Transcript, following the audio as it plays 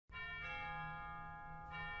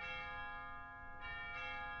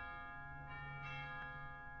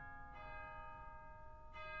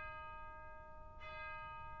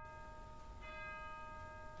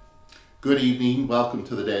Good evening, welcome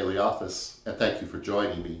to the Daily Office, and thank you for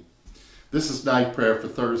joining me. This is night prayer for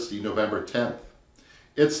Thursday, November 10th.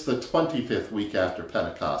 It's the 25th week after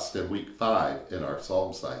Pentecost and week 5 in our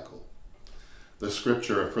psalm cycle. The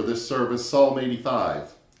scripture for this service, Psalm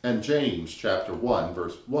 85 and James chapter 1,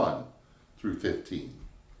 verse 1 through 15.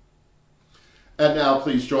 And now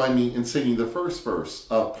please join me in singing the first verse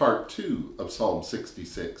of part 2 of Psalm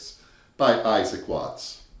 66 by Isaac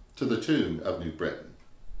Watts to the tune of New Britain.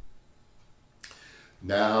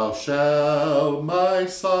 Now shall my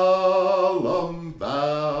solemn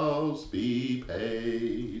vows be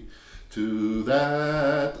paid to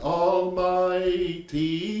that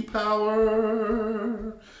almighty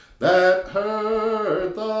power that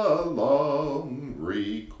heard the long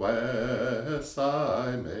request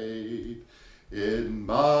I made in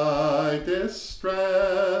my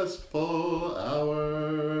distressful hour.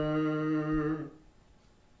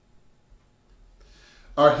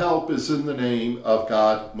 Our help is in the name of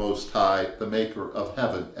God Most High, the maker of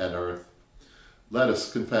heaven and earth. Let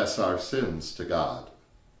us confess our sins to God.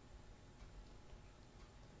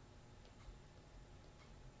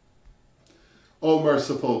 O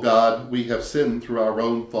merciful God, we have sinned through our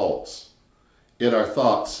own faults, in our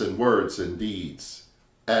thoughts and words and deeds,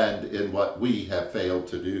 and in what we have failed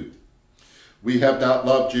to do. We have not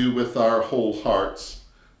loved you with our whole hearts.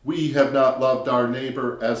 We have not loved our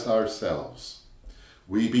neighbor as ourselves.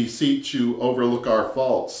 We beseech you, overlook our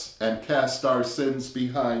faults and cast our sins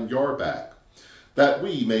behind your back, that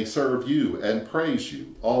we may serve you and praise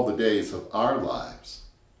you all the days of our lives.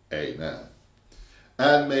 Amen.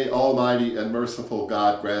 And may Almighty and merciful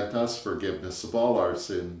God grant us forgiveness of all our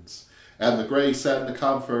sins, and the grace and the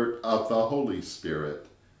comfort of the Holy Spirit.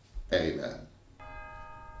 Amen.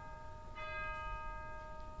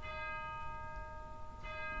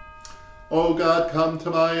 O God, come to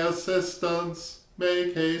my assistance.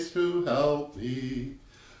 Make haste to help me.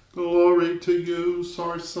 Glory to you,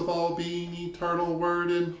 source of all being, eternal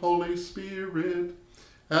Word and Holy Spirit,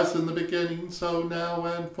 as in the beginning, so now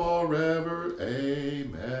and forever.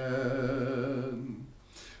 Amen.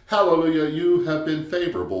 Hallelujah, you have been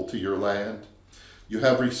favorable to your land. You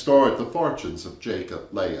have restored the fortunes of Jacob,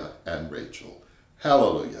 Leah, and Rachel.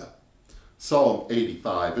 Hallelujah. Psalm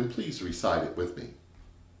 85, and please recite it with me.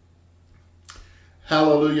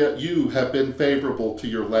 Hallelujah, you have been favorable to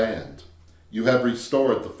your land. You have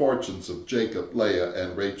restored the fortunes of Jacob, Leah,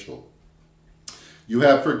 and Rachel. You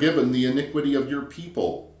have forgiven the iniquity of your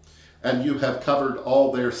people, and you have covered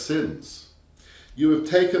all their sins. You have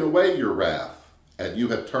taken away your wrath, and you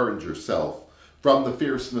have turned yourself from the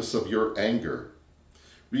fierceness of your anger.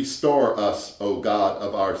 Restore us, O God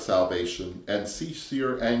of our salvation, and cease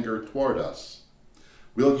your anger toward us.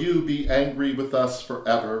 Will you be angry with us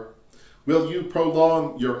forever? Will you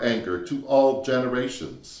prolong your anger to all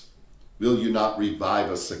generations? Will you not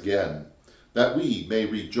revive us again, that we may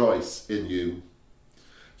rejoice in you?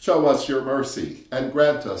 Show us your mercy and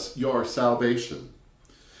grant us your salvation.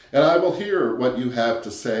 And I will hear what you have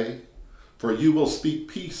to say, for you will speak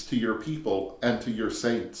peace to your people and to your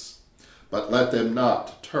saints, but let them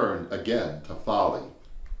not turn again to folly.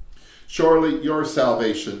 Surely your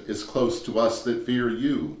salvation is close to us that fear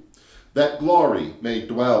you, that glory may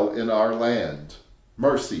dwell in our land.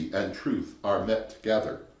 Mercy and truth are met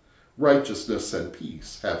together. Righteousness and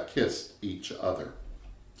peace have kissed each other.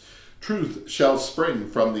 Truth shall spring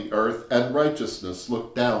from the earth, and righteousness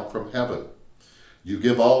look down from heaven. You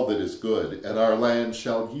give all that is good, and our land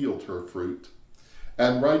shall yield her fruit.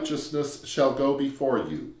 And righteousness shall go before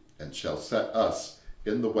you, and shall set us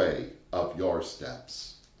in the way of your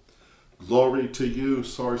steps. Glory to you,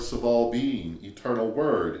 source of all being, eternal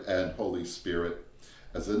Word and Holy Spirit,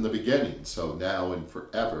 as in the beginning, so now and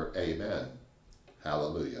forever. Amen.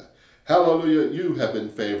 Hallelujah. Hallelujah, you have been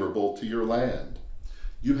favorable to your land.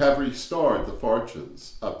 You have restored the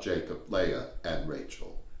fortunes of Jacob, Leah, and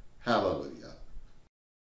Rachel. Hallelujah.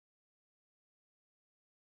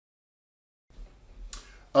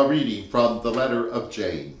 A reading from the letter of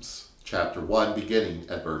James, chapter 1, beginning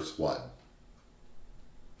at verse 1.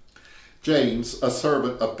 James, a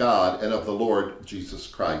servant of God and of the Lord Jesus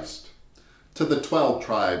Christ, to the 12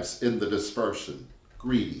 tribes in the dispersion,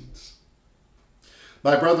 greetings.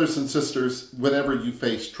 My brothers and sisters, whenever you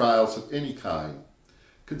face trials of any kind,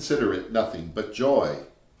 consider it nothing but joy,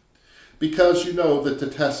 because you know that the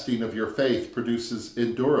testing of your faith produces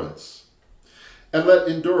endurance. And let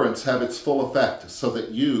endurance have its full effect, so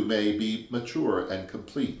that you may be mature and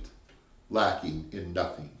complete, lacking in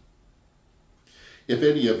nothing. If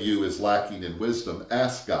any of you is lacking in wisdom,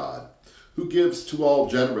 ask God, who gives to all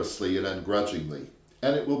generously and ungrudgingly,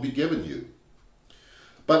 and it will be given you.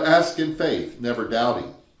 But ask in faith, never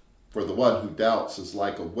doubting. For the one who doubts is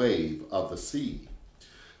like a wave of the sea,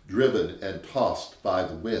 driven and tossed by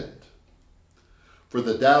the wind. For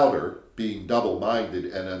the doubter, being double-minded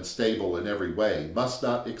and unstable in every way, must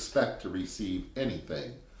not expect to receive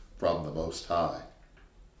anything from the Most High.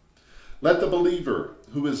 Let the believer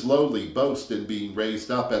who is lowly boast in being raised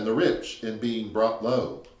up, and the rich in being brought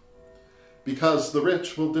low, because the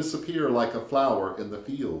rich will disappear like a flower in the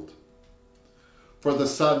field. For the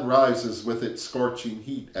sun rises with its scorching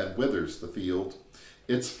heat and withers the field.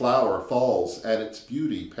 Its flower falls and its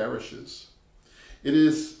beauty perishes. It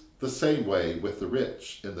is the same way with the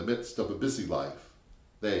rich in the midst of a busy life.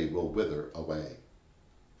 They will wither away.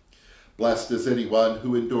 Blessed is anyone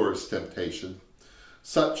who endures temptation.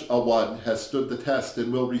 Such a one has stood the test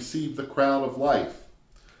and will receive the crown of life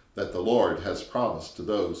that the Lord has promised to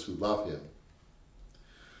those who love him.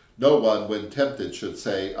 No one, when tempted, should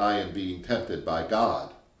say, I am being tempted by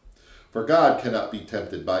God. For God cannot be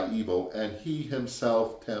tempted by evil, and he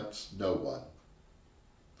himself tempts no one.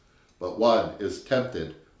 But one is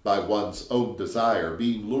tempted by one's own desire,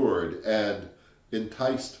 being lured and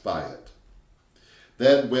enticed by it.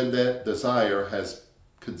 Then when that desire has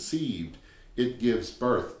conceived, it gives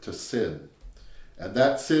birth to sin. And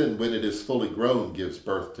that sin, when it is fully grown, gives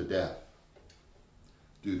birth to death.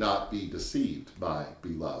 Do not be deceived, my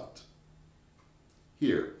beloved.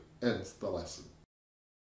 Here ends the lesson.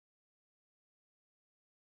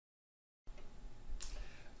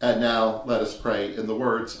 And now let us pray in the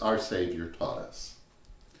words our Savior taught us.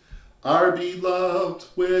 Our beloved,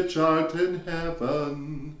 which art in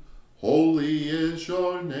heaven, holy is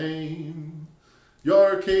your name.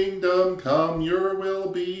 Your kingdom come, your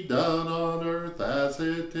will be done on earth as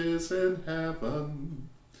it is in heaven.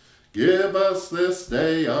 Give us this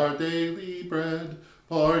day our daily bread.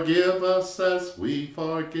 Forgive us as we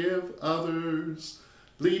forgive others.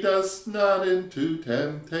 Lead us not into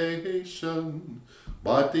temptation,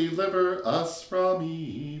 but deliver us from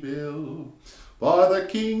evil. For the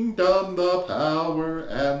kingdom, the power,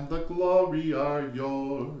 and the glory are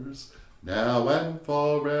yours, now and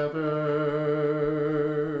forever.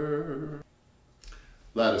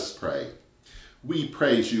 Let us pray. We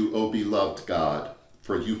praise you, O beloved God,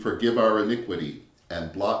 for you forgive our iniquity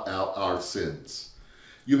and blot out our sins.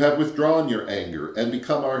 You have withdrawn your anger and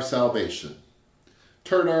become our salvation.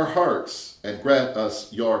 Turn our hearts and grant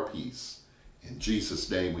us your peace. In Jesus'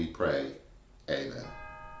 name we pray. Amen.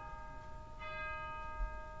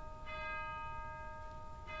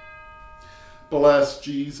 Bless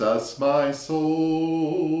Jesus, my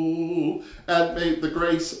soul, and may the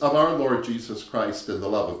grace of our Lord Jesus Christ and the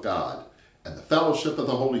love of God and the fellowship of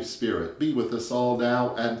the Holy Spirit be with us all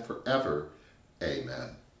now and forever.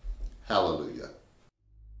 Amen. Hallelujah.